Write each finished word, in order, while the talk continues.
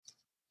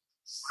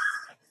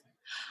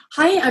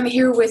Hi, I'm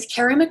here with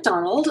Carrie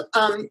McDonald.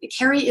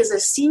 Carrie is a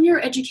senior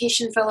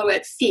education fellow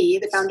at FEE,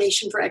 the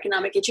Foundation for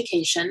Economic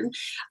Education.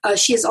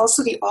 She is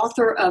also the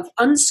author of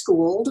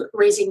Unschooled,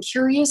 Raising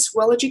Curious,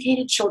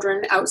 Well-Educated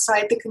Children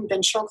Outside the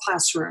Conventional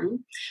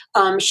Classroom.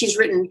 She's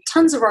written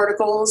tons of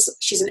articles.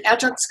 She's an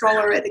adjunct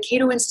scholar at the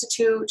Cato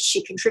Institute.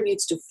 She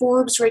contributes to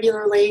Forbes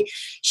regularly.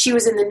 She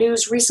was in the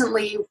news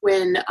recently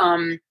when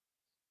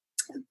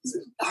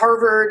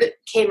Harvard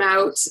came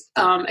out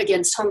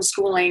against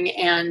homeschooling,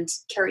 and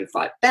Carrie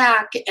fought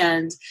back,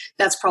 and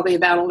that's probably a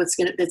battle that's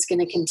going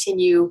to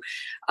continue.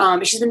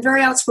 She's been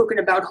very outspoken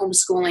about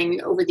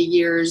homeschooling over the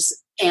years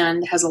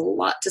and has a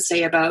lot to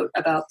say about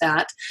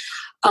that.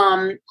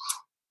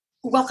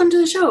 Welcome to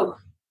the show.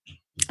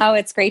 Oh,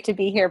 it's great to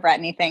be here,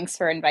 Brittany. Thanks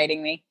for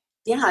inviting me.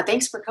 Yeah,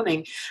 thanks for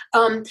coming.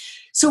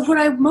 So what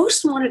I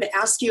most wanted to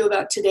ask you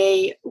about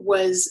today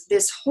was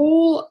this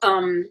whole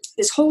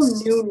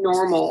new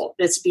normal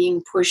that's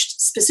being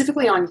pushed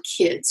specifically on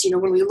kids. You know,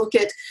 when we look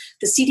at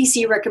the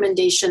CDC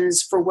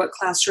recommendations for what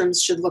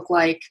classrooms should look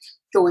like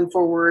going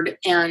forward,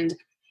 and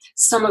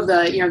some of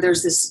the,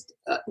 there's this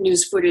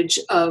news footage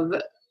of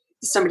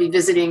somebody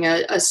visiting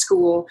a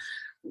school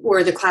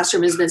where the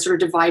classroom has been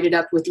sort of divided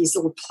up with these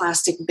little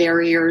plastic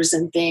barriers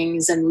and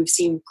things, and we've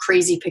seen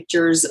crazy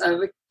pictures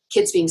of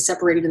kids being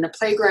separated in the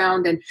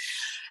playground. And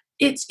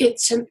it's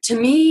to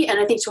me, and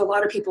I think to a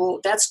lot of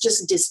people, that's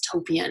just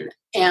dystopian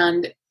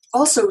and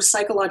also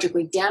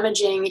psychologically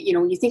damaging. You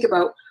know, when you think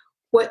about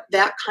what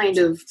that kind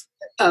of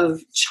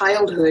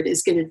childhood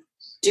is going to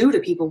do to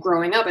people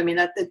growing up, I mean,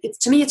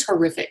 to me, it's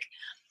horrific.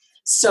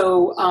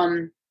 So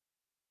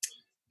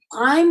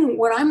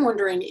what I'm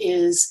wondering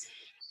is,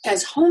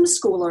 as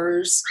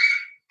homeschoolers,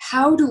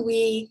 how do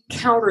we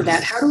counter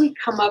that? How do we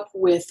come up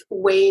with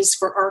ways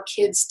for our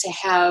kids to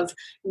have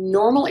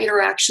normal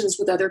interactions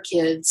with other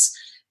kids,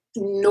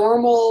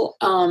 normal,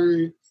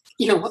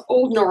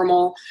 old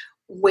normal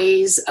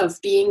ways of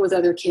being with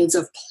other kids,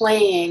 of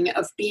playing,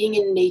 of being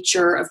in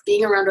nature, of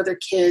being around other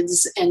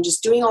kids, and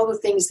just doing all the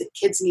things that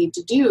kids need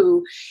to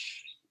do,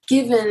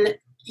 given,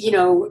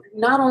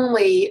 not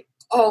only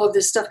all of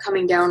this stuff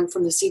coming down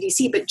from the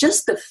CDC, but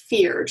just the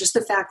fear, just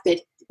the fact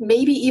that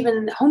maybe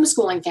even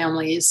homeschooling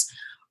families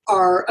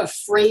are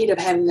afraid of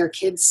having their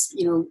kids,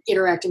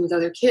 interacting with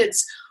other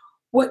kids.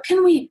 What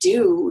can we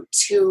do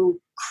to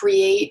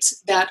create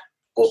that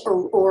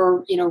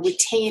or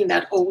retain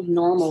that old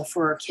normal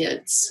for our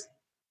kids?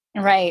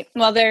 Right.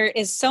 Well, there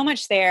is so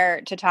much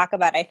there to talk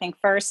about. I think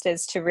first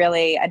is to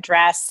really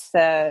address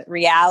the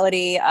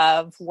reality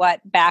of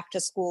what back to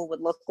school would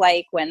look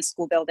like when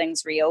school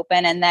buildings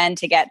reopen, and then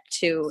to get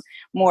to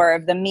more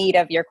of the meat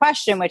of your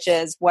question, which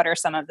is what are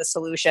some of the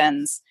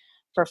solutions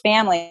for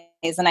families.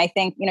 And I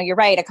think, you're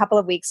right. A couple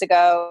of weeks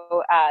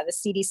ago, the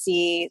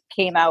CDC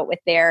came out with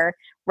their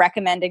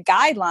recommended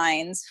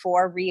guidelines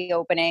for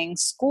reopening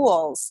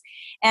schools.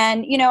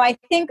 And, I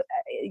think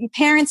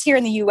parents here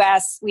in the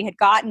US, we had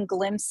gotten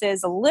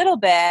glimpses a little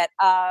bit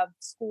of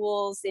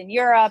schools in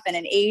Europe and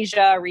in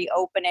Asia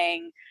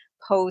reopening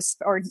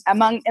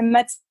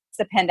amidst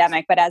the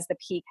pandemic, but as the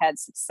peak had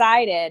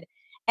subsided.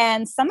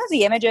 And some of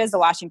the images, the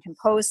Washington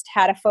Post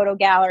had a photo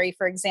gallery,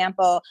 for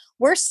example,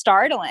 were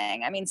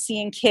startling. I mean,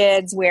 seeing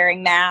kids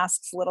wearing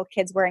masks, little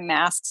kids wearing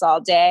masks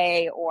all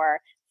day, or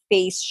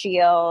face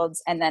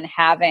shields, and then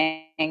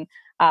having,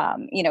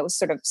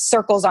 sort of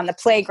circles on the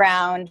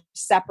playground,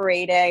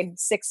 separated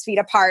 6 feet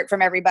apart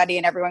from everybody,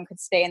 and everyone could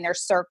stay in their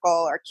circle,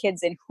 or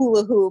kids in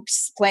hula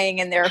hoops playing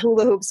in their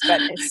hula hoops,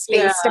 but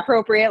spaced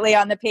appropriately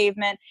on the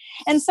pavement.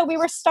 And so we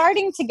were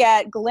starting to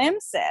get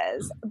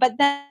glimpses. But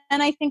then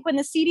I think when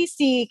the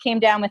CDC came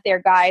down with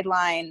their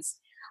guidelines,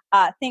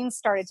 things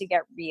started to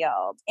get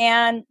real.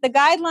 And the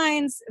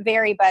guidelines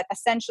vary, but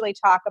essentially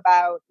talk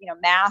about,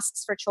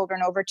 masks for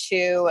children over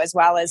 2, as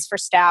well as for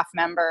staff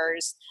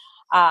members,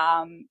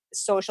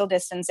 social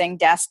distancing,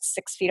 desks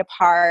 6 feet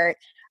apart,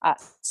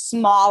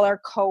 smaller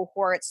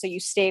cohorts. So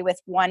you stay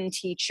with one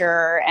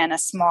teacher and a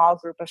small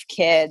group of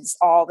kids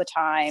all the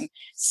time,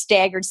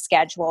 staggered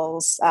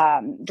schedules,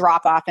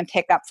 drop off and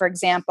pick up, for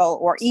example,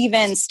 or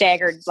even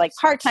staggered like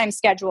part-time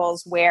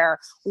schedules where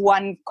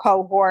one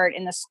cohort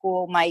in the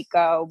school might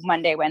go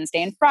Monday,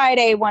 Wednesday, and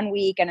Friday one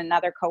week, and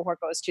another cohort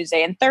goes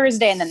Tuesday and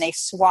Thursday, and then they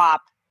swap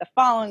the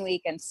following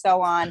week, and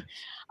so on.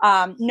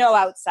 No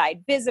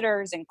outside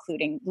visitors,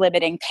 including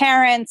limiting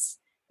parents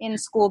in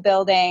school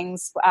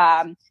buildings,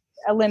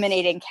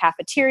 eliminating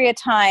cafeteria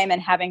time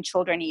and having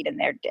children eat in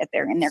their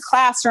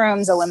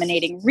classrooms,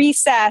 eliminating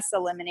recess,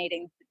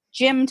 eliminating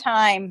gym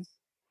time.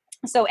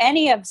 So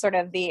any of sort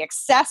of the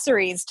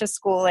accessories to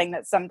schooling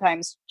that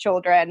sometimes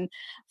children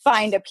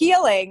find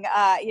appealing,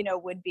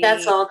 would be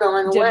that's all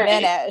going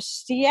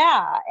diminished. Away.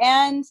 Yeah,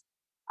 and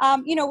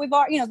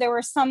there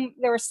was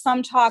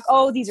some talk,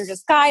 these are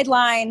just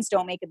guidelines,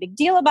 don't make a big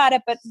deal about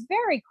it. But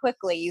very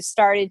quickly, you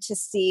started to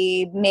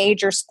see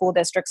major school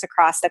districts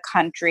across the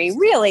country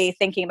really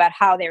thinking about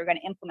how they were going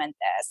to implement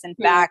this. In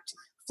fact,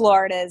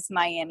 Florida's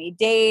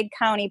Miami-Dade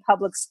County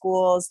Public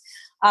Schools,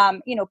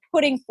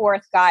 putting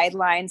forth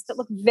guidelines that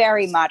look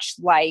very much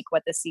like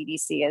what the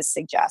CDC is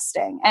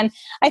suggesting. And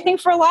I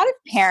think for a lot of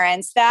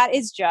parents, that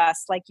is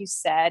just, like you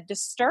said,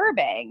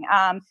 disturbing.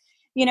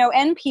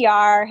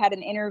 NPR had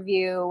an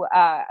interview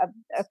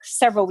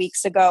several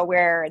weeks ago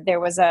where there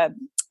was an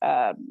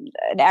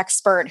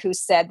expert who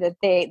said that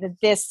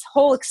this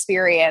whole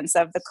experience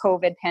of the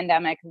COVID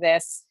pandemic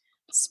this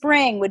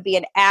spring would be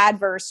an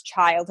adverse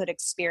childhood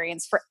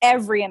experience for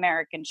every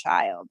American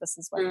child. This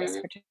is what this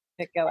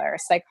particular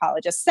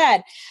psychologist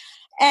said.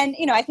 And,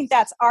 I think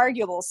that's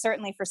arguable.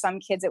 Certainly for some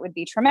kids, it would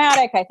be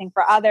traumatic. I think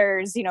for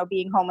others,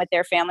 being home with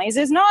their families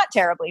is not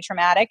terribly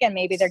traumatic. And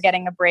maybe they're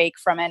getting a break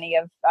from any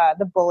of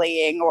the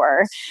bullying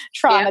or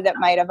trauma that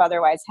might have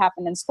otherwise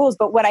happened in schools.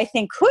 But what I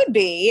think could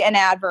be an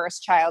adverse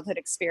childhood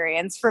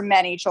experience for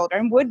many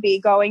children would be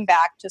going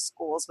back to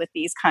schools with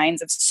these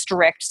kinds of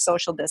strict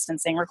social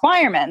distancing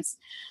requirements.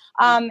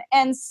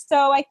 And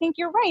so I think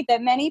you're right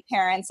that many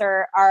parents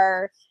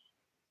are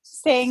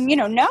saying,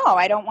 no,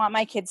 I don't want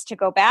my kids to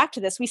go back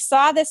to this. We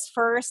saw this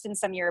first in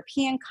some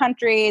European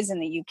countries, in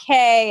the UK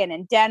and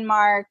in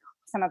Denmark.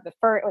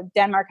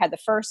 Denmark had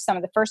some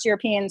of the first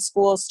European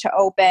schools to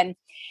open,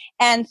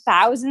 and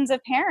thousands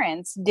of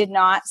parents did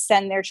not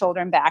send their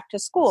children back to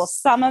school.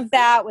 Some of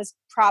that was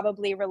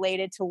probably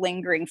related to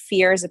lingering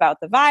fears about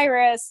the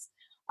virus,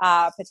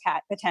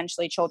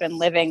 potentially children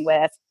living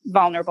with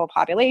vulnerable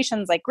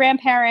populations like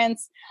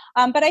grandparents.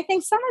 But I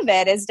think some of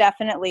it is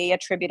definitely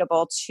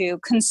attributable to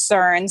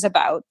concerns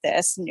about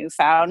this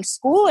newfound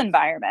school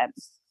environment.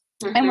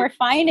 And we're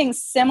finding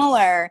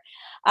similar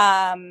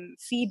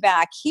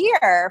feedback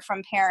here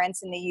from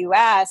parents in the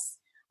U.S.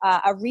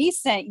 A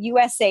recent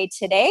USA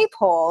Today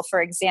poll,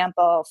 for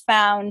example,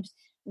 found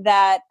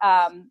that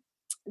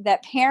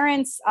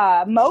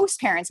most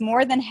parents,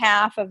 more than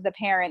half of the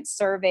parents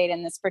surveyed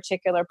in this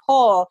particular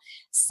poll,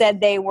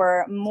 said they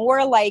were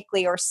more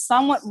likely or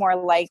somewhat more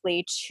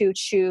likely to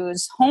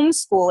choose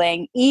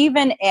homeschooling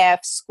even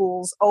if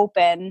schools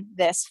open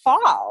this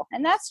fall.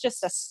 And that's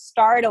just a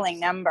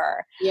startling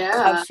number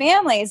of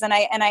families. And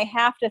I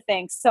have to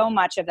think so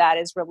much of that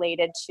is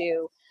related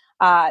to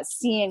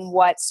seeing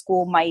what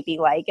school might be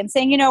like and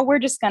saying, we're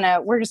just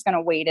gonna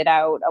wait it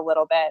out a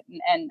little bit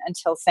and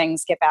until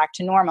things get back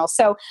to normal.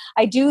 So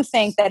I do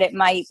think that it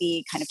might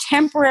be kind of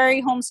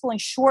temporary homeschooling,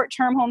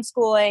 short-term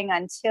homeschooling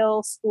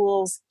until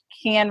schools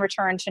can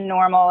return to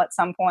normal at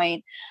some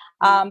point.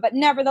 But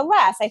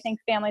nevertheless, I think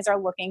families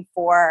are looking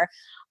for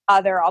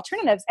other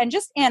alternatives. And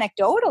just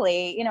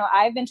anecdotally,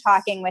 I've been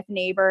talking with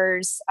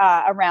neighbors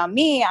around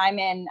me. I'm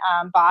in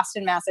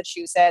Boston,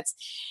 Massachusetts,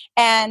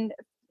 and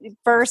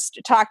first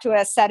talked to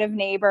a set of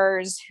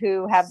neighbors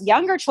who have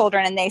younger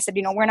children, and they said,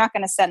 we're not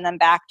going to send them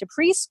back to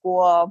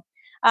preschool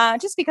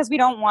just because we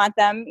don't want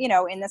them,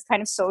 in this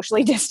kind of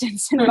socially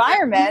distanced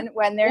environment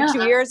when they're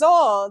 2 years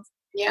old.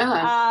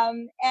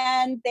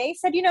 And they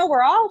said,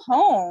 we're all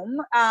home.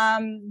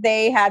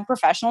 They had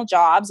professional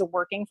jobs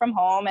working from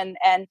home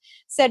and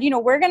said,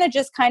 we're going to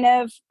just kind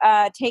of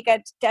take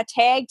a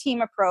tag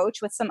team approach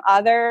with some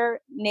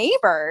other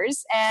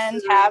neighbors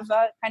and have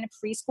a kind of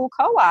preschool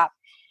co-op.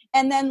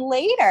 And then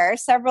later,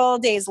 several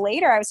days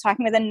later, I was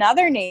talking with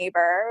another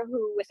neighbor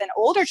who, with an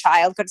older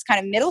child, but it's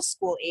kind of middle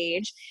school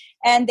age,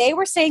 and they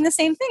were saying the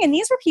same thing. And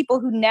these were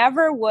people who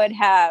never would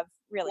have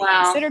really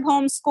considered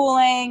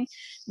homeschooling,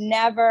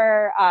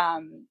 never,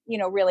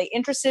 really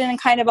interested in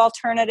kind of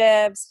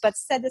alternatives, but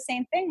said the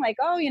same thing, like,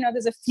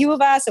 there's a few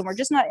of us and we're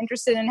just not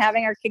interested in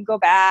having our kid go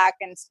back.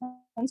 And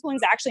homeschooling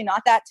is actually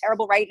not that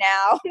terrible right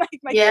now.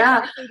 My kids are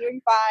actually doing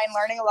fine,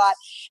 learning a lot.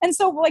 And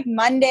so like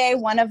Monday,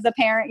 one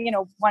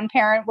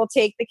parent will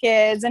take the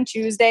kids, and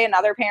Tuesday,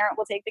 another parent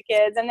will take the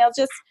kids, and they'll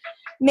just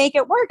make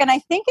it work. And I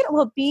think it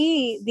will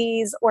be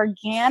these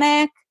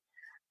organic,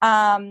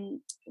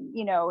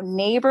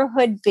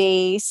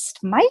 neighborhood-based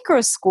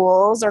micro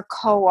schools or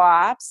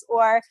co-ops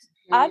or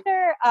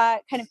other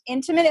kind of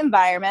intimate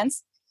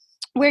environments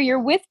where you're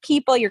with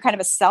people, you're kind of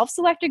a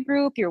self-selected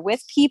group, you're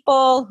with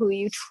people who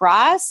you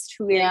trust,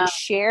 who you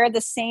share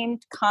the same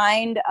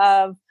kind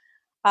of,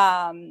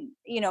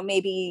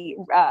 maybe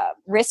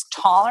risk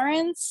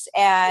tolerance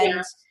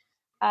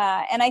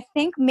and I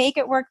think make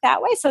it work that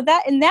way. So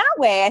that in that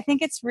way, I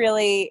think it's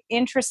really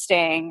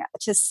interesting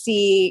to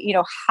see,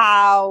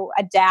 how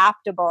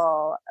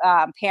adaptable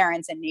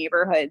parents and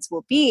neighborhoods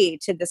will be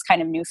to this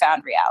kind of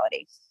newfound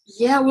reality.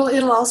 Yeah, well,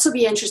 it'll also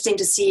be interesting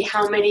to see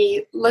how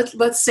many,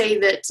 let's say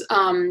that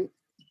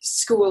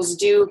schools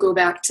do go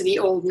back to the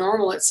old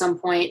normal at some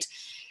point.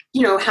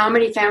 How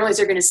many families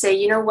are going to say,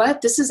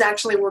 this is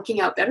actually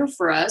working out better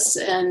for us,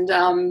 and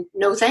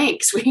no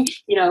thanks.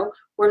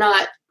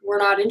 We're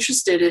not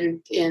interested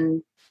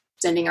in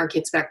sending our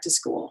kids back to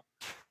school.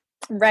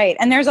 Right.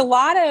 And there's a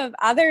lot of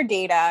other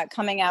data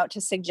coming out to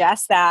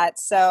suggest that.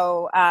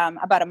 So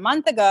about a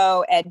month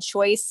ago,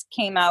 EdChoice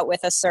came out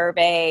with a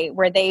survey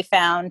where they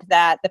found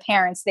that the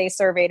parents they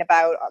surveyed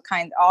about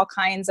all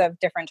kinds of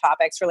different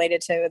topics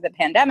related to the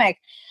pandemic,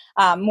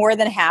 more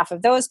than half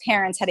of those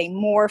parents had a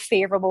more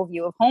favorable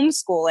view of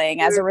homeschooling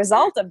as a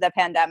result of the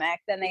pandemic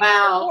than they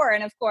had before.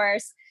 And of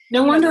course,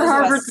 no wonder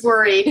Harvard's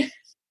worried.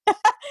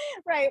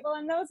 Right. Well,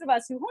 and those of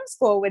us who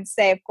homeschool would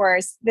say, of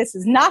course, this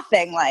is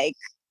nothing like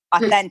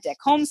authentic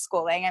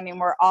homeschooling. I mean,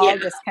 we're all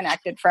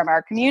disconnected from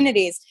our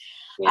communities.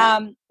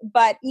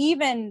 But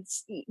even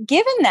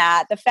given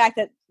that, the fact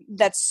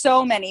that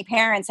so many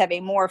parents have a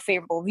more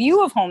favorable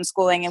view of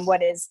homeschooling and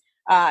what is,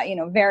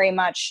 very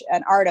much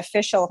an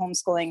artificial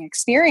homeschooling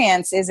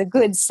experience is a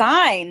good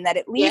sign that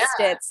at least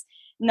it's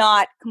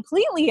not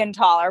completely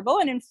intolerable.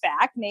 And in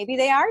fact, maybe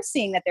they are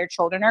seeing that their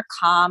children are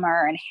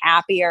calmer and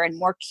happier and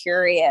more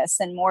curious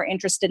and more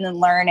interested in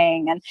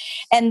learning.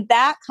 And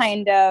that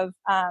kind of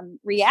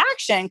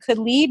reaction could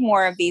lead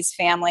more of these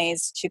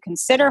families to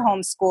consider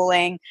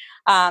homeschooling,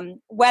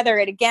 whether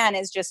it, again,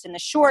 is just in the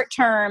short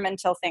term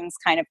until things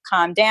kind of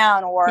calm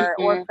down or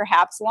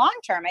perhaps long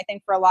term. I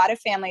think for a lot of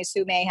families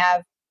who may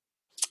have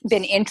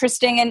been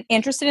interested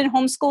in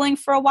homeschooling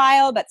for a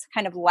while, but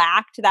kind of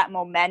lacked that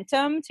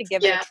momentum to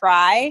give it a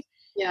try.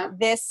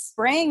 This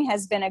spring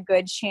has been a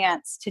good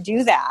chance to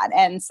do that.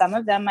 And some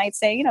of them might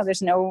say,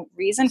 there's no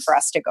reason for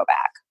us to go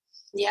back.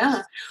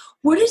 Yeah.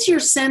 What is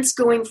your sense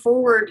going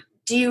forward?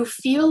 Do you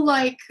feel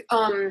like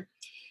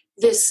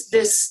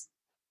these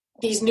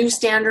new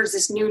standards,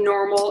 this new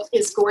normal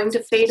is going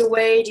to fade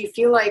away? Do you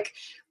feel like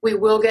we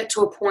will get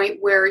to a point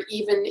where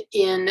even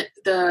in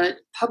the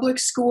public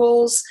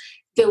schools,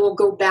 they will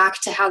go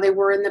back to how they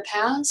were in the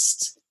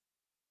past?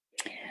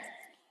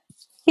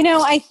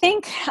 I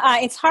think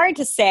it's hard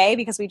to say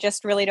because we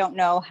just really don't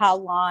know how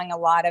long a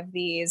lot of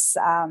these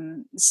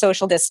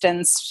social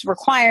distance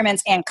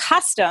requirements and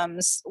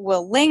customs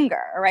will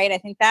linger, right? I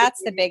think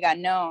that's the big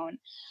unknown.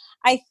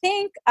 I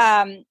think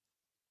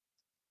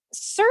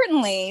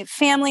certainly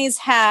families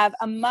have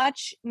a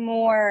much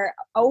more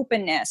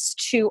openness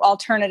to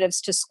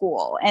alternatives to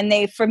school. And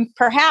they,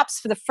 perhaps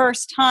for the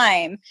first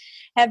time,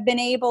 have been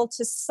able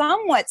to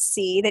somewhat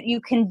see that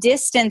you can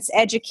distance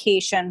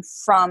education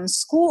from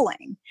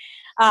schooling.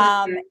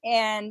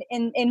 And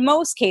in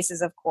most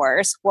cases, of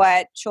course,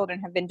 what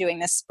children have been doing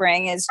this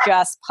spring is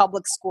just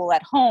public school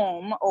at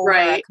home over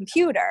a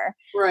computer.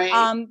 Right.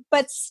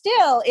 But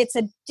still, it's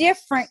a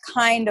different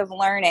kind of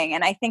learning.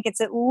 And I think it's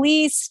at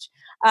least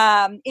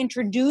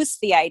introduce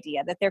the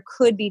idea that there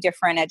could be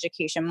different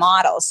education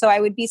models. So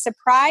I would be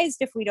surprised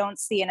if we don't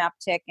see an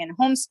uptick in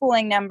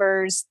homeschooling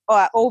numbers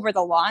over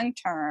the long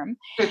term.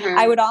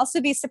 I would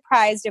also be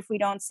surprised if we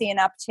don't see an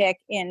uptick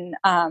in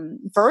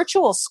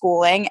virtual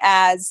schooling,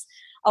 as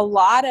a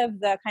lot of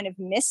the kind of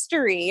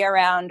mystery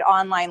around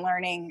online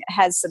learning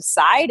has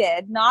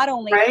subsided, not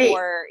only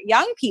for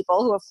young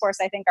people who, of course,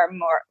 I think are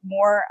more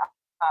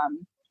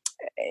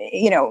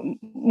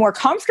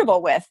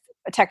comfortable with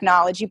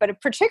technology, but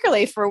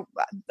particularly for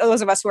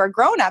those of us who are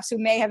grown-ups who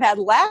may have had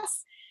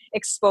less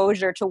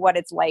exposure to what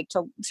it's like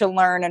to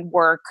learn and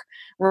work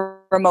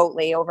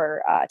remotely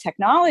over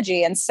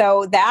technology. And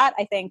so that,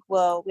 I think,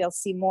 we'll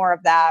see more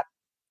of that.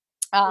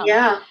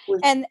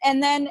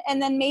 And then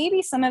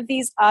maybe some of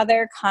these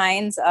other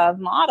kinds of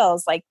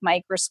models like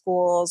micro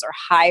schools or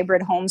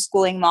hybrid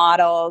homeschooling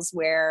models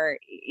where,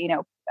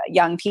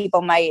 young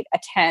people might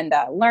attend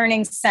a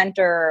learning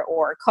center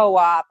or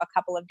co-op a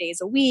couple of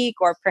days a week,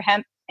 or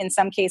perhaps in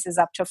some cases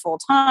up to full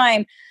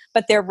time,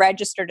 but they're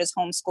registered as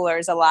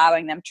homeschoolers,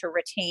 allowing them to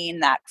retain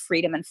that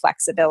freedom and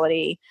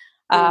flexibility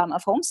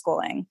of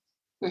homeschooling.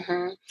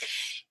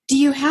 Do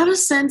you have a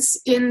sense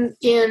in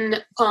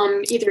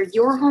either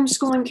your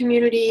homeschooling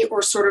community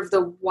or sort of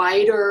the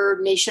wider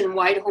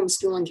nationwide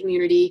homeschooling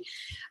community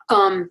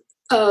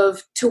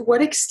of to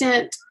what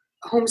extent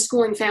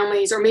homeschooling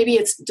families, or maybe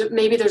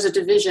there's a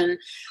division,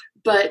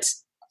 but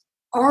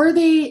are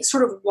they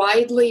sort of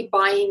widely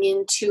buying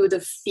into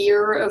the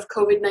fear of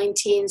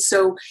COVID-19?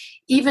 So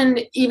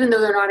even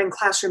though they're not in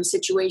classroom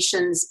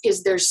situations,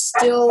 is there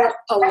still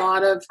a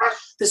lot of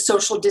the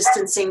social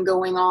distancing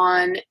going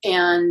on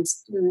and,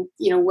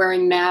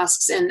 wearing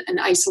masks and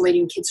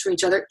isolating kids from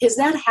each other? Is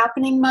that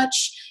happening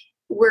much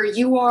where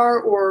you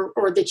are or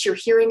that you're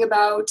hearing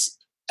about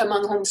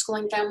among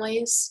homeschooling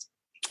families?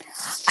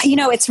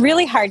 It's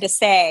really hard to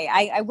say.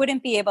 I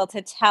wouldn't be able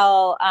to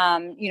tell,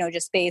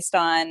 just based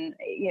on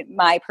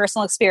my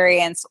personal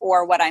experience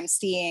or what I'm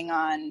seeing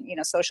on,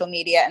 social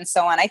media and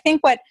so on. I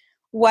think what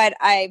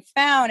I've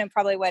found, and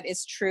probably what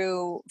is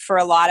true for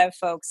a lot of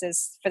folks,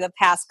 is for the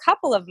past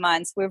couple of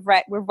months, we've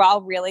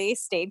all really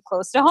stayed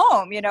close to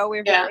home. We've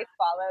really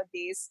followed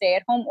these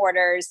stay-at-home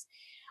orders.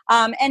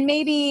 And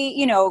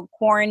maybe,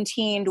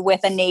 quarantined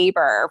with a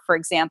neighbor, for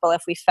example,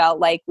 if we felt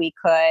like we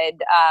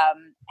could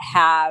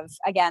have,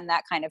 again,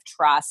 that kind of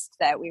trust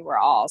that we were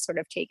all sort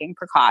of taking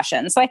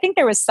precautions. So I think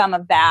there was some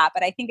of that,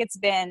 but I think it's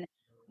been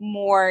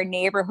more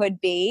neighborhood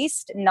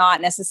based, not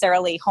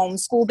necessarily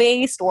homeschool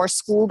based or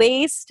school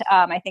based.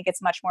 I think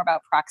it's much more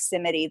about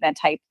proximity than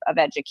type of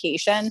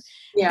education.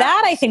 Yeah.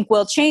 That I think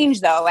will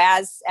change though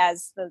as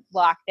the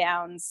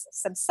lockdowns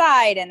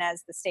subside and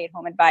as the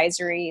stay-at-home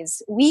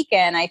advisories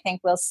weaken. I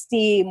think we'll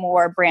see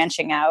more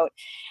branching out,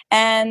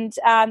 and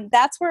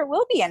that's where it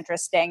will be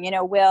interesting.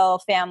 Will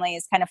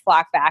families kind of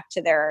flock back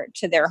to their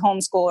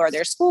homeschool or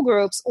their school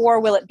groups, or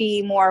will it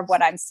be more of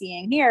what I'm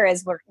seeing here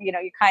is where you're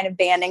kind of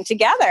banding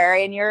together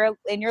in your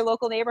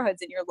local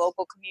neighborhoods, in your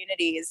local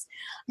communities,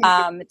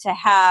 to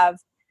have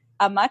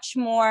a much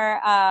more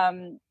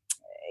kind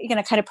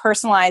of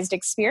personalized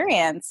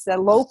experience, a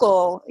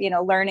local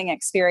learning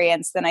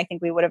experience than I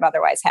think we would have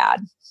otherwise had.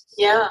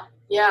 Yeah.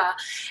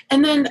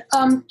 And then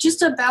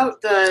just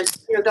about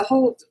the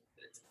whole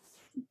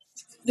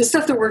the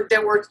stuff that we're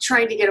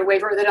trying to get away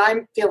from, or that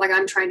I feel like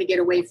I'm trying to get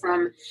away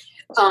from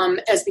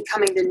as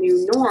becoming the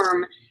new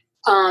norm.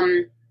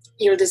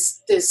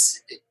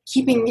 This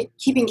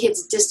keeping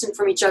kids distant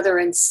from each other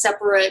and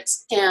separate,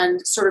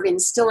 and sort of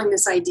instilling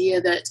this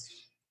idea that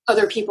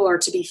other people are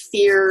to be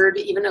feared,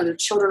 even other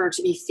children are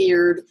to be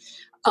feared.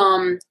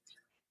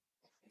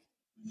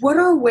 What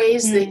are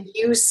ways that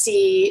you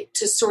see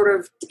to sort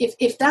of,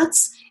 if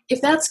that's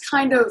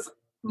kind of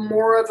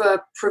more of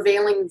a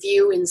prevailing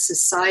view in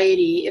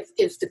society,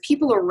 if the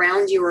people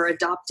around you are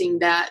adopting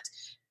that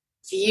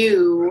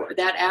view,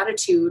 that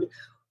attitude,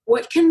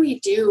 what can we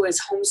do as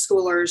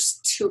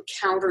homeschoolers to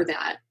counter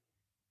that?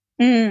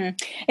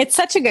 It's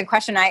such a good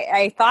question.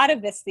 I thought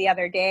of this the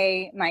other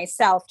day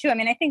myself too. I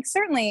mean, I think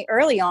certainly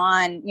early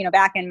on,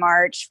 back in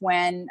March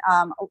when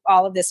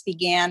all of this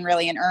began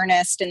really in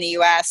earnest in the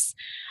US,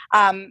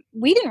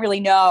 we didn't really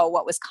know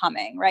what was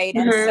coming, right?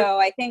 Mm-hmm. And so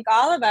I think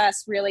all of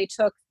us really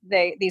took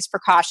these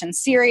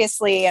precautions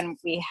seriously, and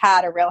we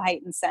had a real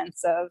heightened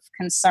sense of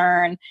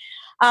concern.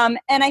 And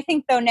I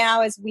think though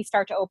now as we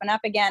start to open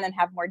up again and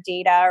have more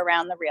data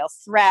around the real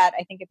threat,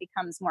 I think it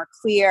becomes more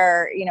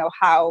clear,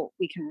 how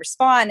we can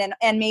respond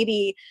and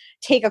maybe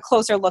take a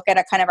closer look at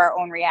a kind of our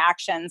own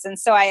reactions. And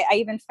so I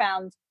even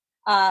found,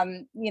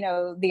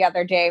 the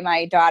other day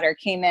my daughter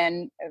came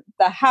in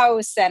the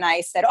house and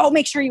I said, "Oh,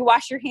 make sure you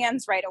wash your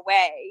hands right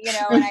away,"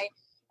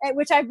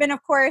 which I've been,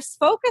 of course,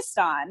 focused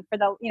on for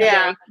the,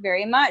 very,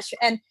 very much.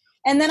 And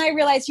then I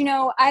realized,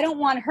 I don't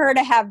want her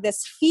to have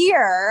this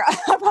fear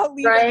about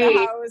leaving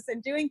the house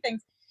and doing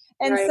things.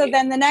 And so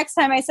then the next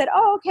time I said,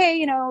 "Oh,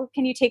 okay,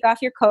 can you take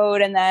off your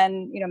coat and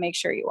then, make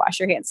sure you wash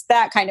your hands,"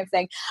 that kind of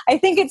thing. I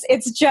think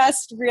it's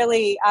just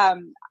really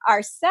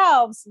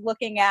ourselves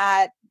looking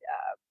at,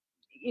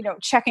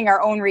 checking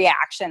our own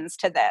reactions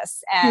to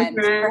this and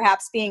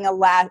perhaps being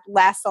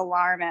less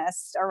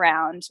alarmist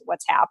around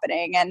what's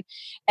happening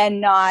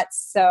and not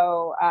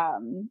so,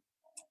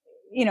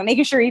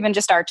 making sure even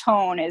just our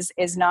tone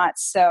is not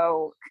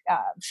so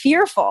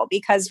fearful,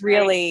 because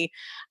really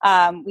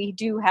we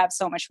do have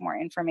so much more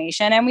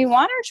information, and we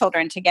want our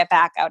children to get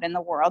back out in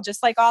the world,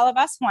 just like all of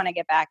us want to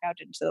get back out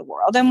into the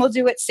world, and we'll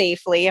do it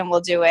safely, and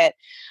we'll do it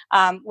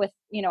with,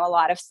 a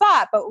lot of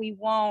thought, but we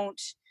won't.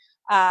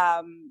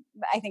 I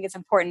think it's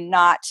important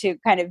not to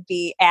kind of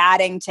be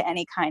adding to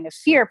any kind of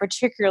fear,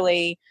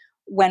 particularly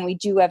when we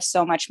do have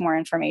so much more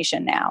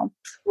information now.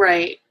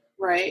 Right.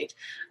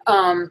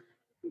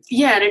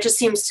 Yeah, and it just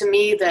seems to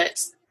me that,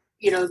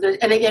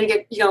 and again,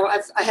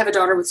 I have a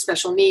daughter with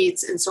special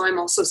needs, and so I'm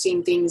also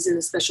seeing things in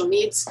the special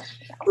needs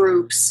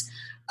groups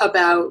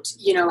about,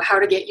 how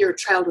to get your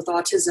child with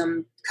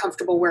autism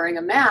comfortable wearing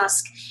a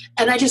mask.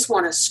 And I just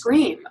want to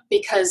scream,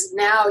 because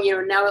now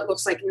it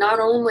looks like not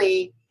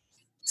only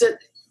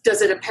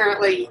does it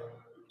apparently,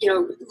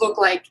 look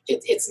like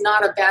it's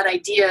not a bad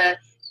idea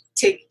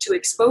to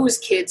expose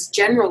kids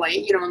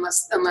generally,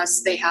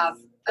 unless they have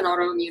an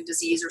autoimmune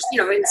disease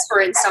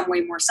or in some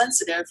way more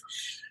sensitive,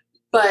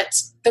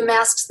 but the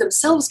masks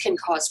themselves can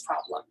cause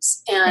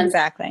problems. And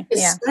exactly,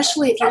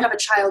 especially if you have a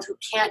child who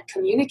can't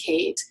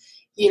communicate,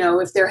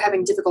 if they're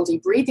having difficulty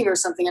breathing or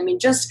something. I mean,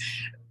 just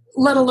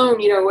let alone,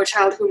 a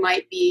child who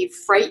might be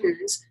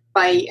frightened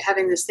by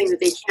having this thing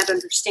that they can't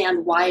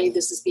understand why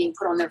this is being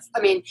put on their.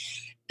 I mean,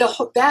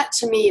 that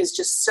to me is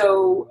just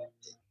so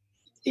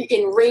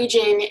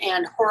enraging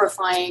and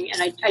horrifying,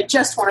 and I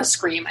just want to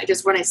scream. I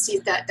just, when I see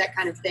that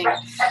kind of thing.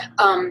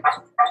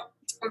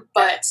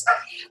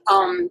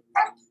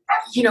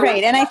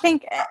 Right. And I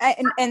think,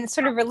 and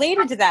sort of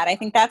related to that, I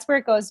think that's where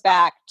it goes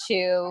back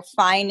to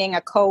finding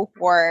a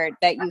cohort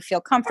that you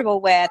feel comfortable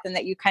with and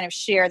that you kind of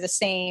share the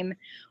same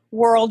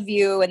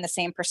worldview and the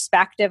same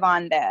perspective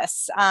on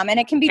this. And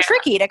it can be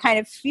tricky to kind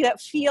of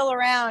feel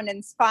around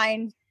and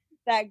find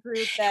that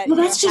group that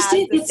has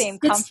the same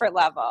comfort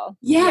level.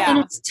 Yeah, and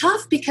it's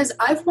tough because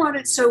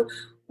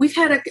we've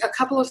had a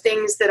couple of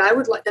things that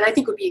I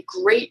think would be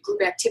great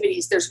group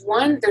activities. There's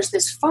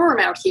this farm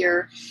out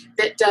here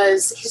that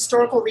does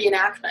historical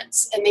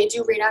reenactments, and they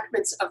do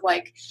reenactments of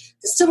like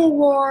the Civil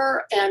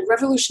War and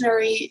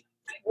Revolutionary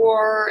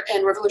War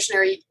and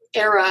Revolutionary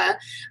era,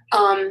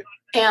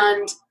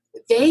 and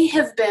they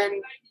have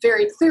been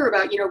very clear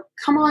about,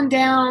 come on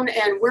down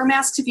and wear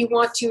masks if you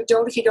want to,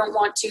 don't if you don't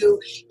want to,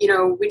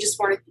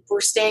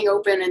 we're staying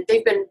open, and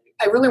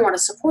I really want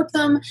to support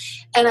them.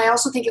 And I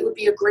also think it would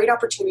be a great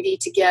opportunity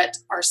to get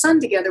our son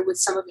together with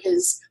some of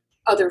his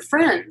other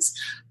friends.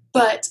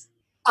 But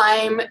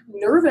I'm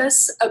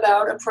nervous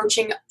about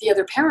approaching the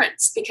other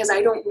parents because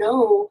I don't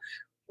know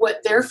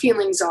what their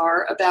feelings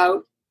are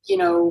about,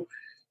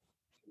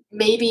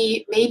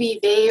 maybe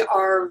they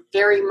are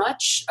very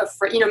much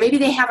afraid, maybe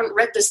they haven't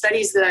read the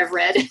studies that I've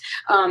read,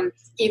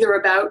 either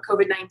about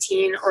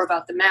COVID-19 or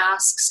about the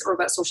masks or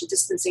about social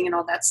distancing and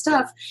all that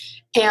stuff.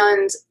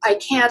 And I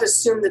can't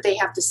assume that they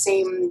have the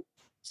same,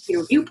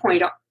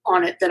 viewpoint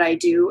on it that I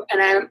do.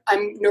 And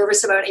I'm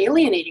nervous about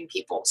alienating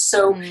people.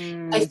 So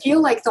I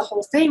feel like the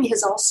whole thing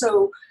has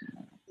also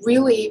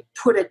really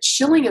put a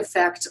chilling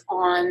effect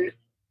on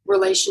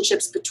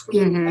relationships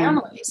between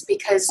families,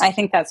 because I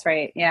think that's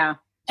right. Yeah.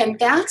 And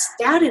that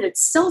in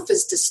itself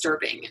is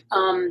disturbing.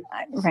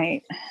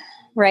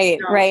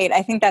 Right.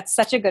 I think that's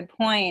such a good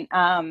point.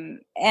 And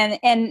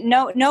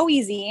no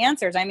easy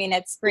answers. I mean,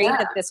 it's great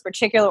that this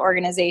particular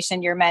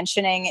organization you're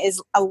mentioning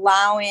is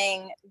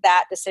allowing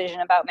that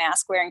decision about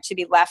mask wearing to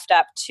be left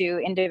up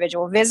to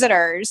individual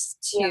visitors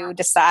to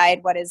decide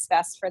what is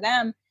best for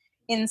them.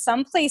 In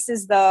some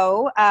places,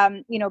 though,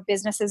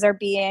 businesses are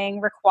being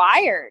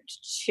required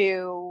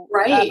to,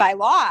 by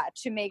law,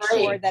 to make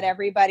sure that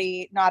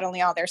everybody, not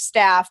only all their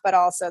staff, but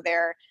also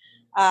their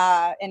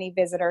any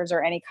visitors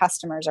or any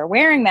customers are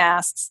wearing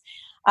masks.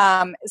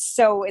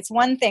 So it's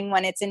one thing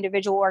when it's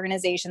individual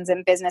organizations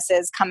and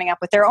businesses coming up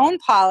with their own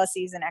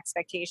policies and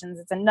expectations.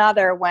 It's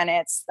another when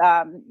it's,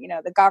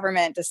 the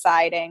government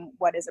deciding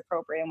what is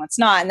appropriate and what's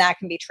not. And that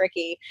can be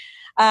tricky.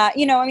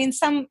 In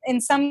some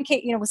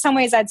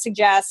ways I'd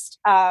suggest,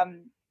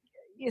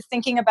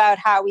 thinking about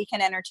how we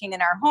can entertain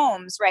in our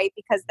homes, right?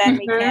 Because then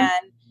we can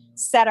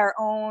set our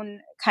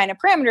own kind of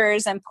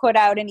parameters and put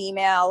out an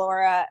email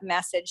or a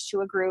message to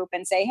a group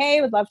and say,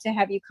 hey, would love to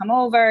have you come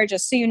over.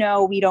 Just so you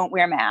know, we don't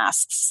wear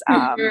masks.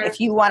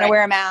 If you want to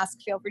wear a mask,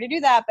 feel free to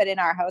do that. But in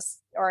our house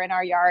or in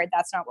our yard,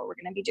 that's not what we're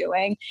going to be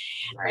doing.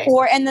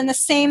 And then the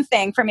same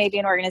thing for maybe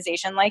an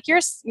organization like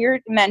you're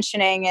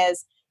mentioning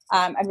is,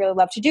 I'd really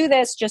love to do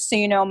this. Just so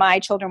you know, my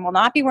children will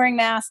not be wearing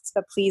masks,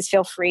 but please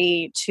feel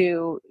free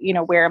to,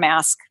 wear a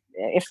mask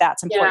if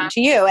that's important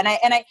to you.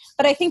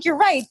 But I think you're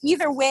right.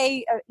 Either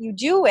way you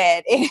do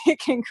it, it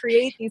can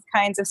create these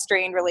kinds of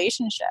strained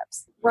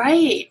relationships.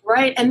 Right.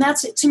 And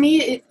that's, to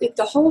me,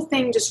 the whole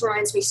thing just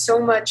reminds me so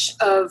much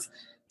of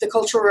the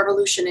Cultural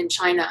Revolution in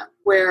China,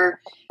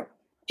 where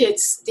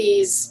it's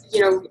these,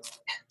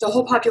 the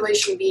whole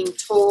population being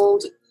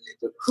told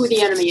who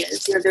the enemy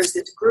is. There's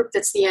this group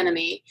that's the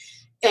enemy,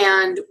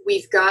 and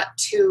we've got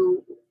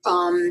to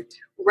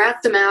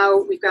rat them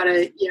out. We've got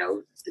to,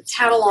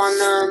 tattle on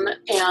them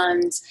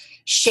and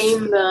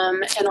shame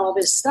them and all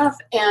this stuff.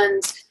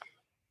 And,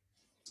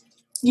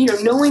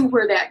 knowing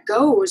where that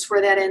goes,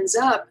 where that ends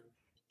up,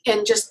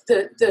 and just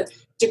the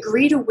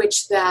degree to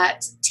which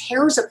that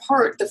tears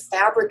apart the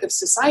fabric of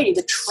society,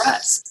 the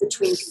trust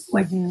between people.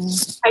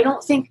 I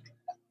don't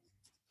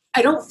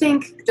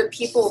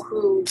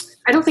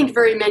think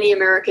very many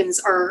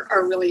Americans are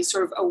really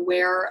sort of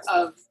aware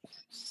of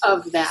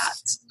that.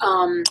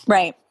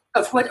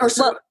 Of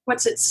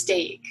what's at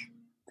stake.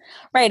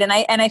 Right. And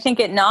I think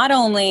it not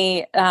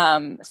only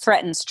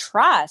threatens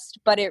trust,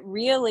 but it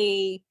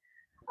really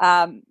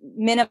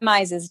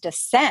minimizes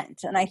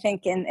dissent. And I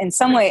think in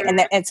some way, and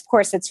it's, of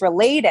course it's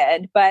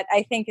related, but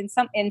I think in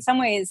some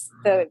ways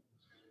the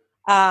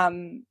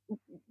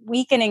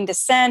weakening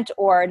dissent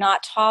or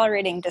not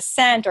tolerating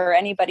dissent or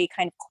anybody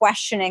kind of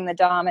questioning the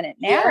dominant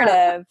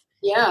narrative,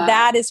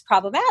 that is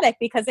problematic,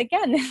 because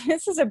again,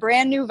 this is a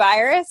brand new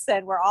virus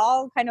and we're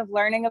all kind of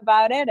learning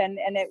about it, and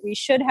we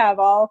should have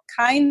all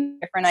kinds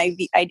of different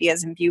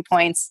ideas and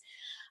viewpoints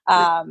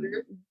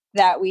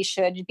that we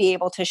should be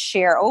able to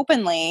share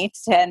openly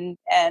and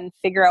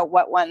figure out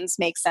what ones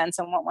make sense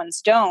and what ones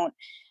don't.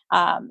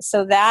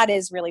 So that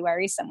is really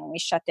worrisome when we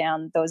shut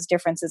down those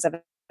differences of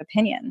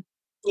opinion.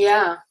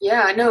 Yeah.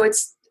 No,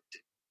 it's,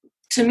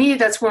 to me,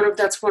 that's one of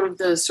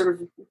the sort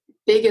of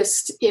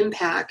biggest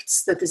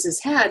impacts that this has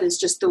had, is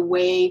just the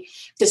way,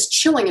 this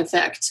chilling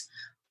effect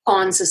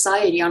on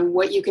society, on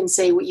what you can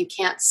say, what you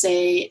can't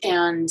say,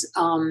 and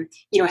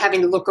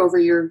having to look over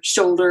your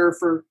shoulder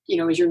for,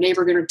 is your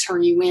neighbor going to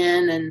turn you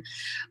in, and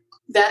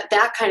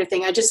that kind of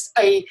thing. I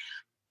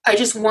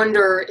just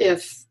wonder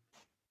if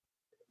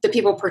the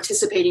people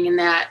participating in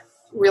that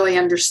really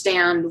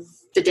understand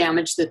the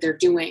damage that they're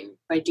doing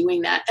by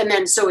doing that. And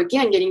then, so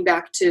again, getting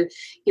back to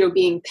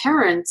being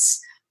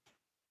parents,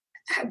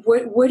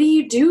 what do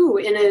you do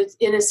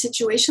in a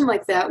situation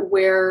like that,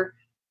 where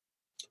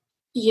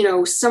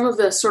some of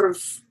the sort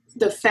of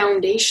the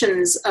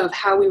foundations of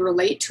how we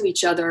relate to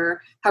each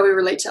other, how we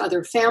relate to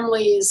other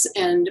families,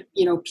 and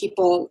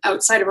people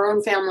outside of our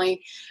own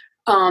family,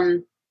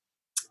 are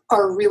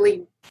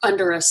really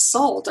under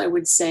assault, I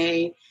would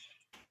say.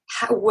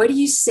 What do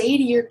you say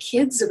to your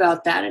kids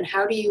about that, and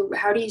how do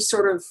you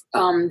sort of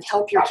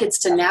help your kids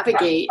to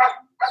navigate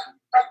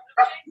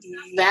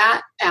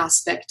that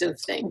aspect of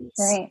things.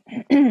 Right.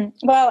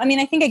 Well, I mean,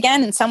 I think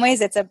again, in some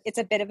ways, it's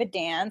a bit of a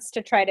dance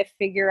to try to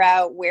figure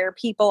out where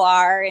people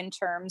are in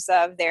terms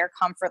of their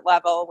comfort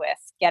level with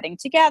getting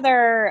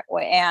together,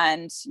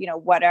 and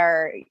what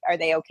are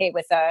they okay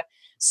with a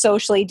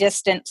socially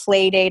distant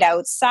play date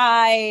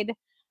outside,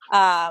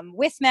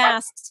 with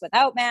masks,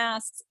 without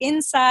masks,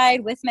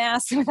 inside with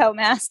masks, without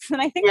masks,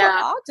 and I think we're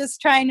all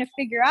just trying to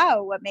figure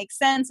out what makes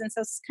sense, and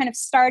so it's kind of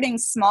starting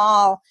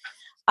small.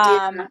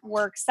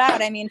 Works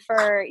out. I mean,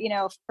 for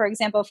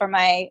example, for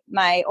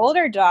my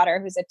older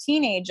daughter, who's a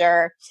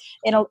teenager,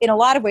 in a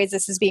lot of ways,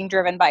 this is being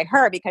driven by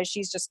her because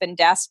she's just been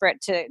desperate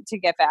to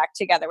get back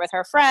together with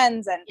her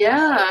friends and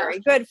very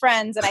good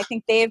friends. And I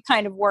think they've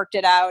kind of worked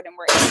it out and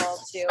were able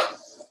to,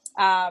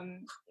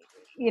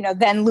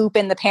 then loop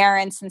in the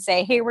parents and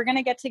say, hey, we're going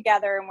to get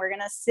together and we're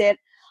going to sit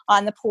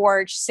on the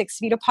porch 6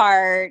 feet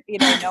apart,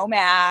 no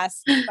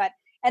mask,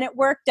 and it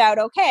worked out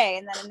okay.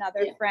 And then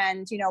another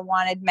friend,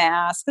 wanted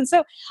masks. And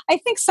so I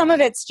think some of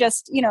it's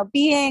just,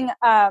 being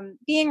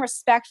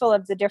respectful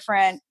of the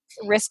different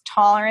risk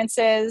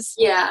tolerances.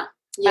 Yeah.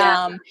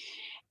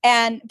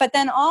 But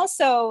then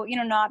also,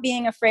 not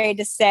being afraid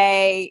to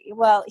say,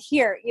 well,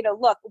 here,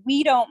 look,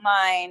 we don't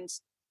mind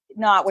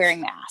not wearing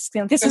masks.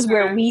 This is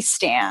where we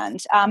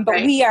stand.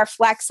 But we are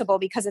flexible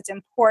because it's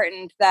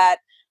important that,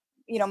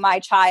 my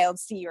child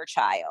see your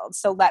child.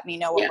 So let me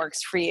know what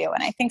works for you.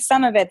 And I think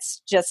some of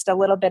it's just a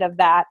little bit of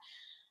that,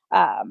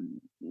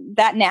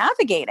 that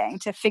navigating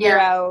to figure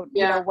out,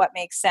 what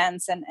makes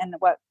sense and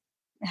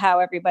how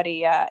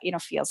everybody,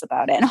 feels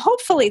about it. And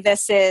hopefully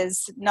this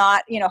is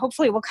not,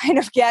 hopefully we'll kind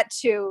of get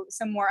to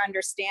some more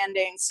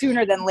understanding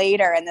sooner than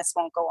later, and this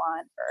won't go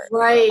on for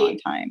a long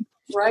time.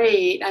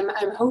 Right. I'm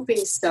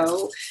hoping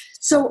so.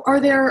 So are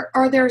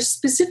there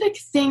specific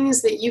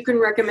things that you can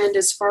recommend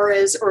as far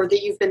as, or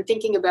that you've been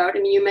thinking about?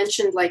 I mean, you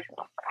mentioned like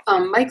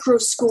micro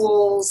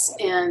schools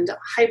and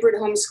hybrid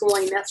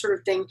homeschooling, that sort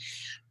of thing.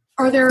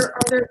 Are there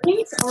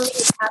things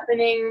already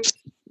happening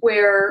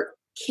where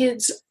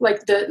kids,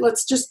 like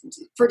let's just,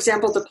 for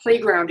example, the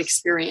playground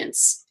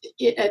experience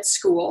at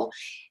school,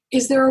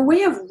 is there a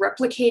way of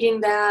replicating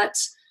that?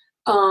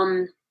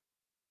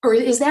 Or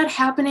is that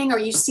happening? Are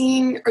you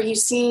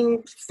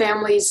seeing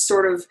families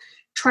sort of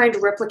trying to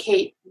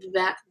replicate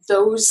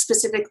those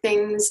specific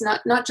things,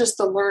 not just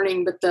the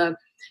learning, but the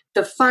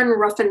fun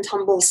rough and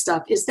tumble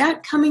stuff? Is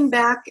that coming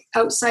back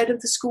outside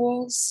of the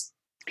schools?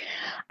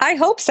 I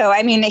hope so.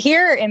 I mean,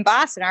 here in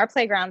Boston, our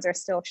playgrounds are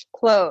still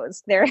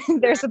closed. They're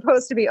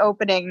supposed to be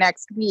opening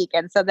next week,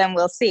 and so then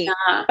we'll see.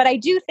 But I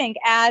do think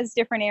as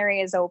different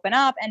areas open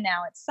up, and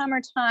now it's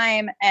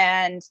summertime,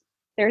 and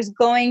there's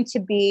going to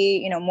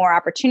be, more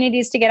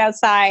opportunities to get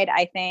outside.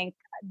 I think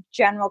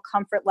general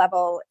comfort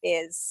level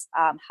is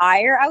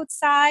higher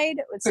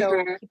outside.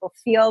 So people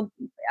feel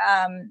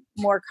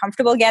more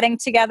comfortable getting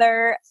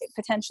together,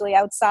 potentially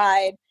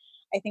outside.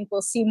 I think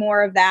we'll see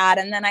more of that.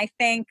 And then I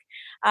think,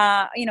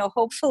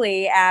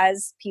 hopefully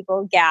as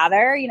people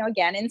gather,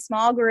 again, in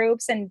small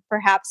groups and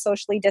perhaps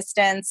socially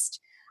distanced,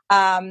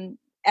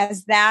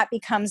 as that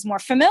becomes more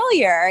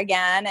familiar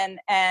again,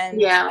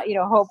 and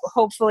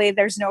hopefully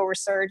there's no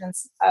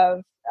resurgence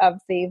of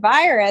the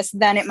virus,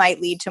 then it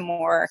might lead to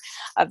more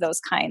of those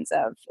kinds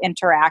of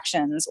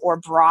interactions or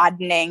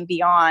broadening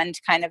beyond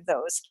kind of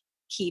those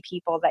key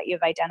people that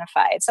you've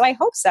identified. So I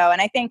hope so.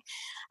 And I think,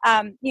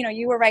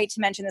 you were right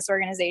to mention this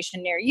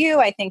organization near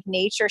you. I think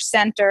nature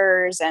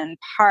centers and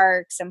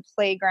parks and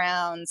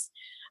playgrounds,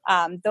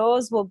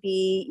 those will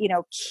be,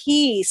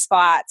 key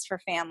spots for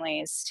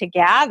families to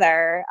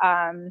gather,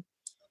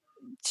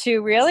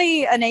 to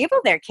really enable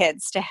their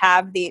kids to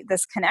have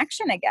this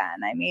connection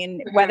again. I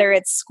mean, whether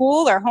it's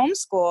school or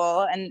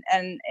homeschool, and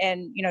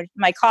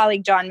my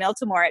colleague John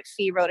Miltimore at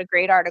FEE wrote a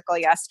great article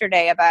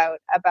yesterday about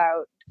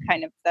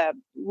kind of the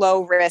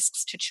low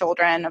risks to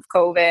children of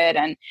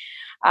COVID,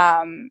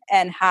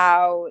 and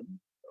how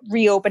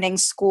reopening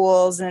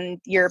schools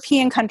in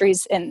European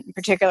countries, in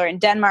particular in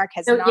Denmark,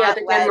 has not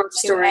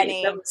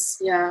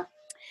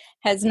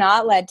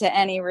led to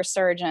any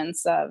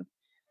resurgence of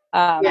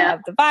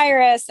the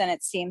virus. And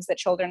it seems that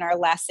children are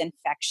less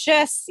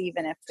infectious,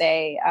 even if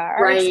they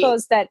are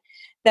exposed, that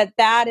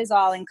is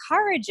all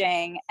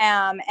encouraging.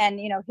 And,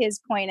 his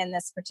point in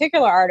this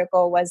particular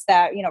article was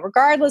that,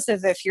 regardless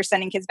of if you're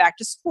sending kids back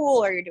to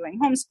school or you're doing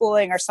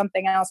homeschooling or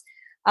something else,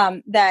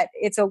 that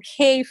it's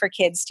okay for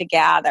kids to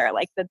gather,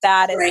 like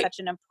that is such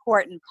an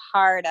important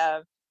part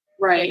of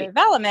their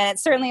development.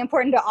 It's certainly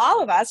important to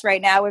all of us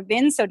right now. We've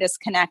been so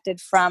disconnected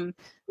from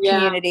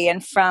community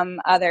and from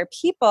other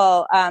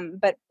people,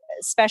 but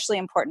especially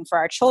important for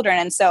our children.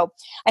 And so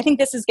I think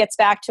this gets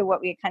back to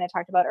what we kind of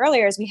talked about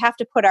earlier, is we have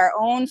to put our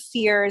own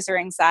fears or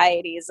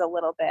anxieties a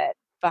little bit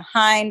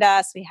behind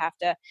us. We have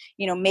to,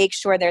 make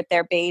sure that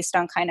they're based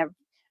on kind of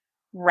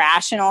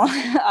rational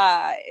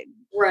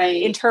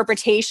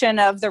interpretation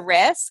of the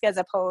risk, as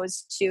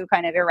opposed to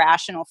kind of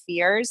irrational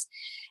fears,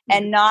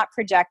 and not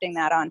projecting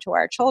that onto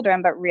our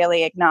children, but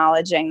really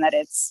acknowledging that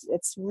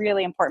it's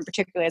really important,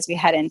 particularly as we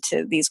head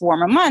into these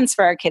warmer months,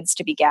 for our kids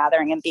to be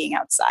gathering and being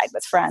outside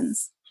with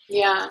friends.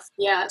 Yeah,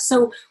 yeah.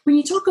 So when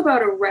you talk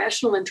about a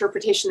rational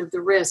interpretation of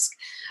the risk,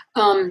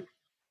 um,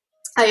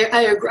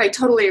 I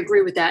totally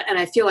agree with that, and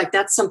I feel like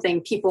that's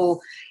something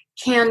people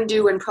can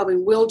do and probably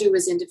will do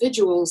as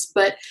individuals.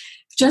 But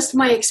just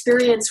my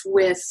experience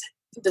with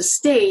the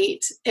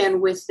state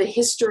and with the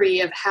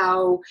history of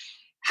how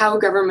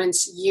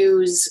governments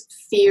use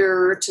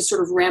fear to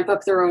sort of ramp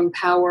up their own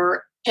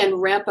power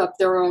and ramp up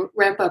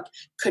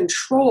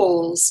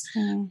controls.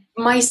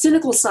 My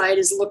cynical side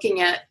is looking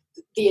at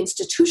the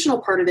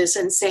institutional part of this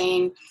and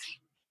saying,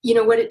 you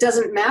know what, it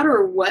doesn't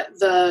matter what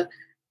the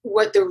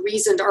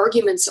reasoned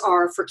arguments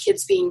are for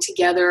kids being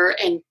together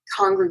and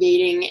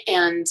congregating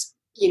and,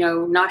 you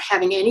know, not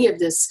having any of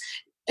this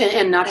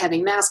and not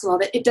having masks and all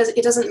that. It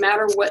doesn't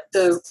matter what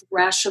the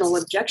rational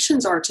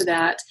objections are to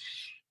that.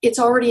 It's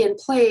already in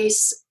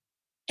place,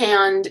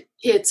 and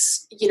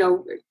it's, you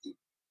know,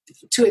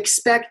 to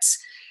expect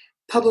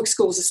public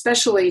schools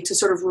especially to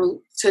sort of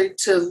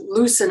to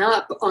loosen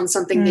up on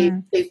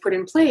something they've put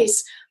in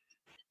place.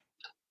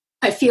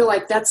 I feel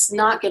like that's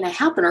not going to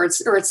happen, or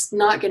it's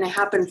not going to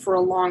happen for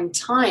a long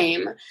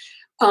time.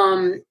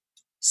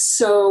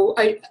 So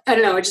I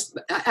don't know.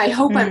 I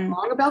hope I'm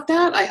wrong about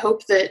that. I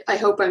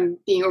hope I'm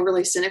being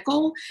overly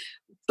cynical,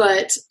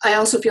 but I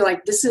also feel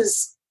like this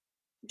is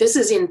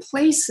in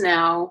place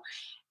now,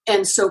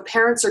 and so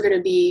parents are going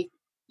to be,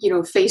 you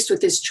know, faced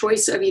with this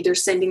choice of either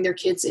sending their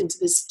kids into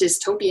this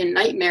dystopian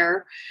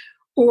nightmare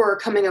or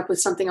coming up with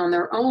something on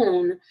their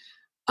own.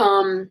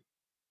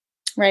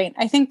 Right.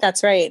 I think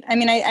that's right. I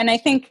mean, I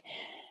think,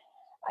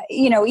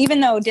 you know,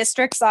 even though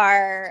districts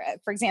are,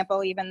 for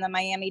example, even the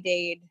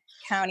Miami-Dade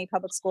County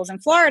Public Schools in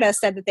Florida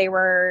said that they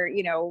were,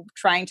 you know,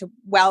 trying to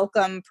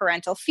welcome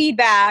parental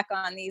feedback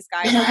on these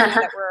guidelines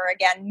that were,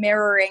 again,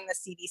 mirroring the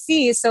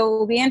CDC. So it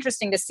will be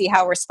interesting to see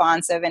how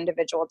responsive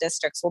individual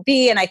districts will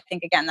be. And I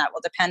think, again, that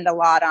will depend a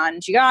lot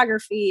on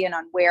geography and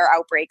on where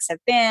outbreaks have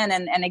been.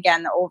 And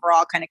again, the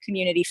overall kind of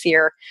community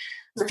fear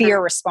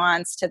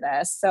response to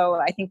this. So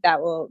I think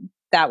that will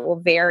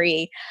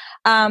vary.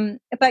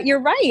 But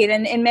you're right.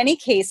 And in many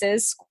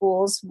cases,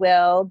 schools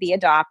will be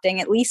adopting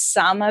at least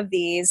some of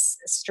these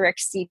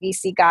strict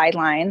CDC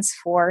guidelines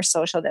for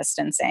social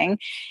distancing.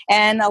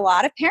 And a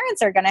lot of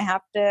parents are going to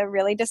have to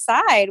really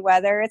decide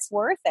whether it's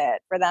worth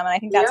it for them. And I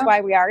think that's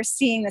why we are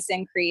seeing this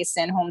increase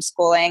in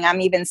homeschooling.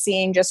 I'm even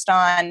seeing just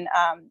on,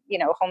 you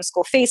know,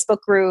 homeschool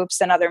Facebook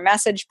groups and other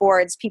message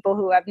boards, people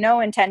who have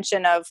no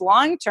intention of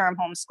long-term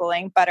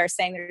homeschooling, but are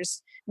saying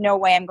there's no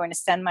way I'm going to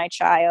send my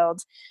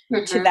child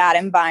to that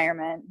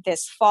environment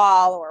this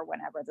fall or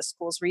whenever the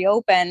schools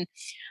reopen.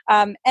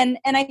 And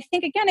I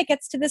think, again, it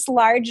gets to this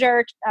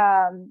larger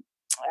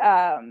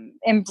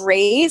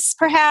embrace,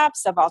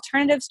 perhaps, of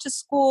alternatives to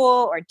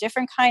school or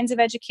different kinds of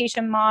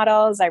education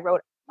models. I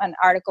wrote an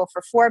article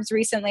for Forbes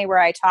recently where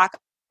I talk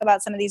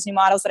about some of these new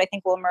models that I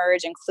think will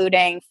emerge,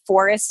 including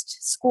forest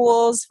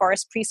schools,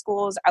 forest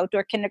preschools,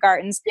 outdoor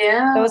kindergartens,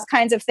 those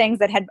kinds of things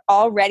that had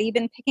already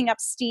been picking up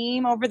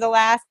steam over the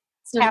last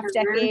half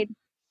decade.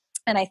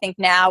 And I think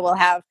now we'll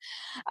have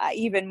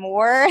even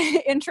more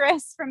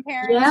interest from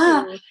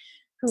parents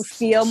who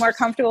feel more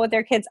comfortable with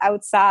their kids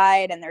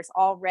outside, and there's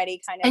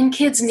already kind of and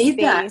kids need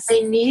space.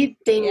 That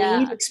they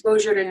need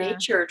exposure to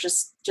nature,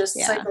 just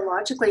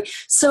psychologically.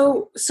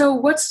 So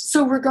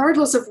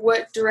regardless of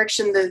what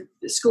direction the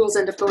schools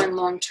end up going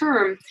long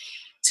term,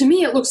 to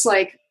me it looks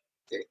like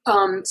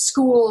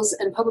schools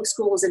and public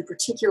schools in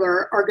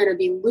particular are going to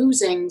be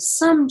losing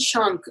some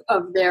chunk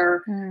of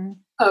their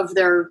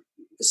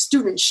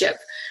studentship.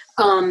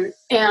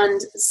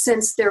 And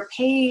since they're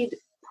paid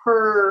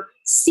per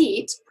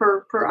seat,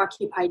 per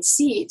occupied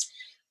seat,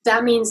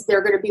 that means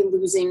they're going to be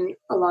losing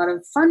a lot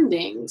of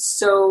funding.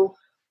 So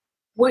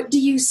what do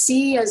you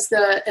see as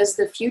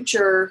the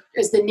future,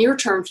 as the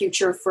near-term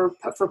future for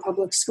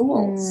public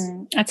schools?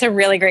 That's a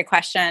really great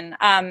question.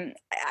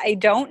 I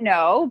don't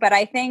know, but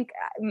I think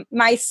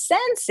my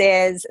sense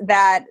is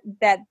that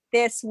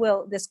this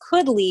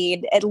could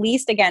lead, at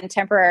least again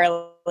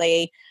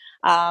temporarily,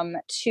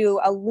 to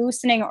a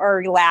loosening or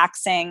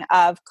relaxing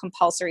of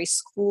compulsory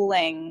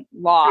schooling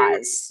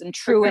laws and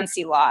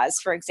truancy laws,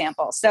 for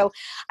example. So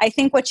I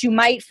think what you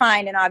might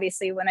find, and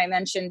obviously when I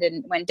mentioned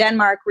when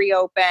Denmark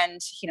reopened,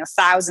 you know,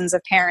 thousands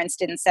of parents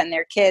didn't send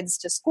their kids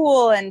to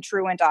school and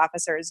truant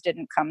officers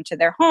didn't come to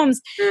their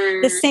homes.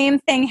 The same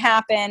thing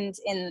happened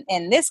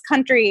in this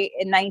country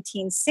in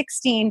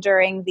 1916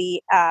 during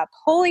the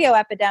polio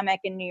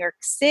epidemic in New York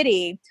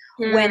City.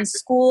 When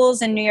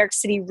schools in New York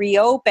City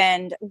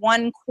reopened,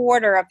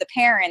 1/4 of the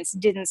parents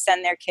didn't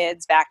send their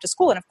kids back to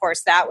school. And of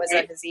course, that was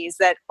a disease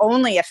that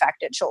only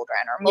affected children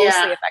or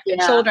mostly affected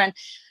children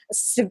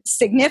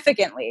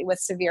significantly with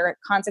severe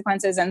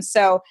consequences. And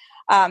so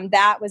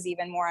that was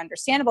even more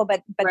understandable.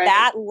 But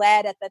that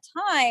led at the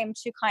time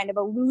to kind of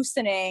a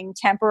loosening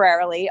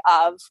temporarily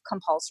of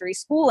compulsory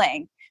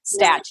schooling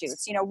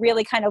statutes, you know,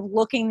 really kind of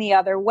looking the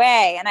other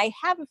way. And I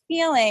have a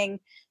feeling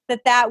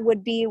that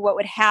would be what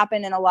would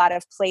happen in a lot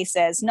of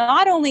places.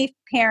 Not only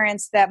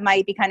parents that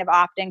might be kind of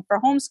opting for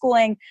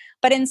homeschooling,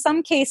 but in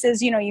some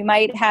cases, you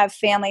might have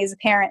families,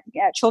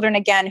 children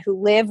again,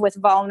 who live with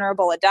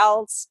vulnerable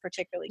adults,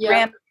 particularly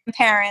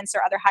grandparents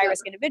or other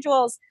high-risk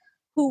individuals,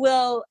 who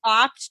will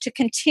opt to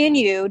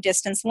continue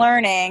distance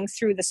learning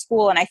through the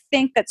school. And I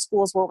think that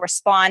schools will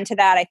respond to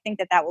that. I think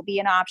that will be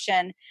an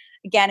option.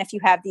 Again, if you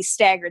have these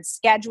staggered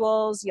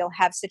schedules, you'll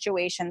have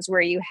situations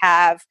where you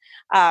have,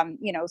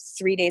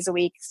 3 days a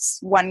week,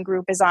 one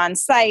group is on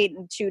site,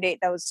 and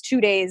those 2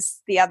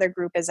 days, the other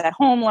group is at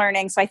home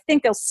learning. So I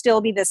think there'll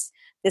still be this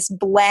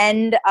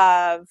blend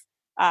of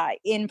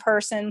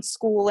in-person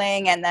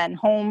schooling and then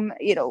home,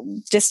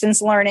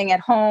 distance learning at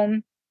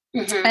home.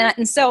 Mm-hmm.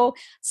 And so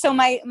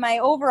my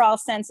overall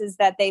sense is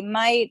that they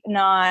might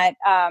not,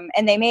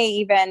 and they may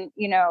even,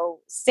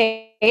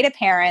 say to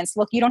parents,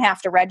 look, you don't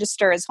have to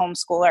register as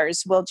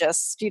homeschoolers. We'll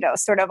just,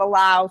 sort of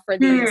allow for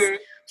these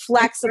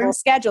flexible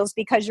schedules,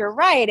 because you're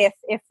right.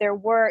 If there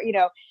were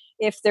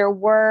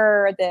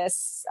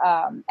this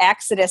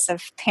exodus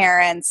of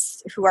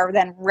parents who are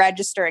then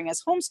registering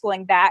as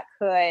homeschooling, that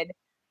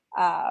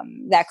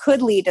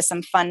could lead to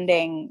some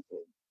funding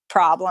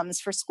problems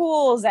for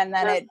schools, and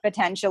then it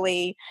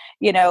potentially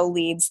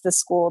leads the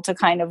school to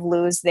kind of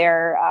lose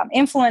their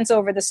influence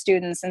over the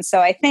students. And so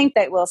I think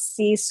that we'll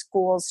see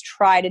schools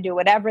try to do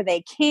whatever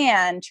they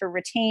can to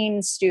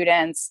retain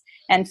students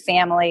and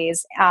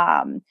families,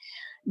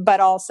 but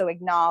also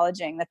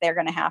acknowledging that they're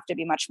going to have to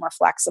be much more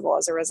flexible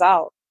as a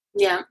result.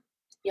 Yeah.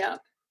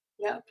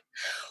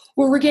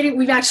 Well,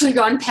 we've actually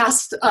gone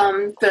past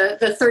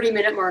the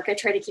 30-minute mark. I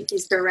try to keep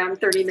these to around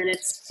 30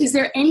 minutes. Is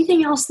there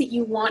anything else that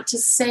you want to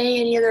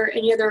say? Any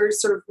other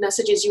sort of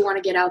messages you want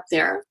to get out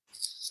there?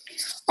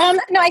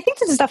 No, I think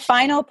this is the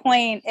final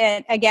point.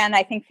 And again,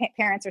 I think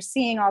parents are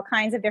seeing all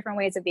kinds of different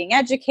ways of being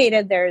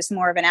educated. There's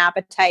more of an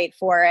appetite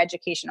for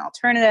education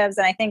alternatives.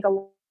 And I think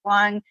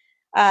along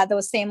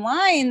those same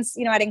lines,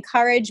 I'd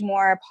encourage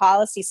more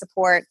policy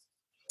support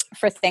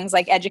for things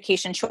like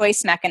education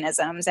choice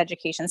mechanisms,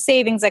 education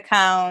savings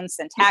accounts,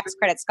 and tax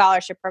credit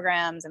scholarship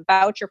programs and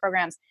voucher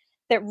programs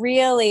that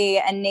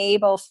really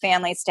enable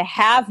families to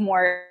have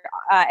more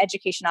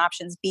education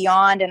options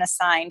beyond an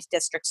assigned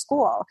district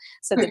school,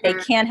 so that they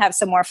can have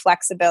some more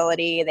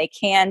flexibility. They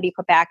can be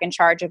put back in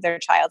charge of their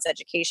child's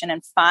education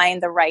and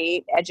find the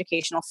right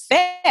educational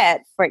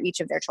fit for each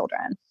of their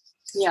children.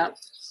 Yeah.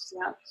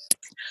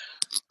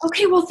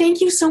 Okay, well, thank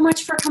you so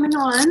much for coming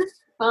on.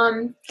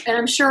 And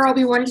I'm sure I'll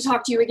be wanting to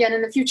talk to you again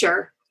in the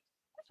future.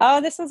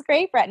 Oh, this was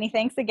great, Brittany.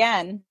 Thanks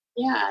again.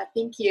 Yeah,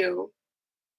 thank you.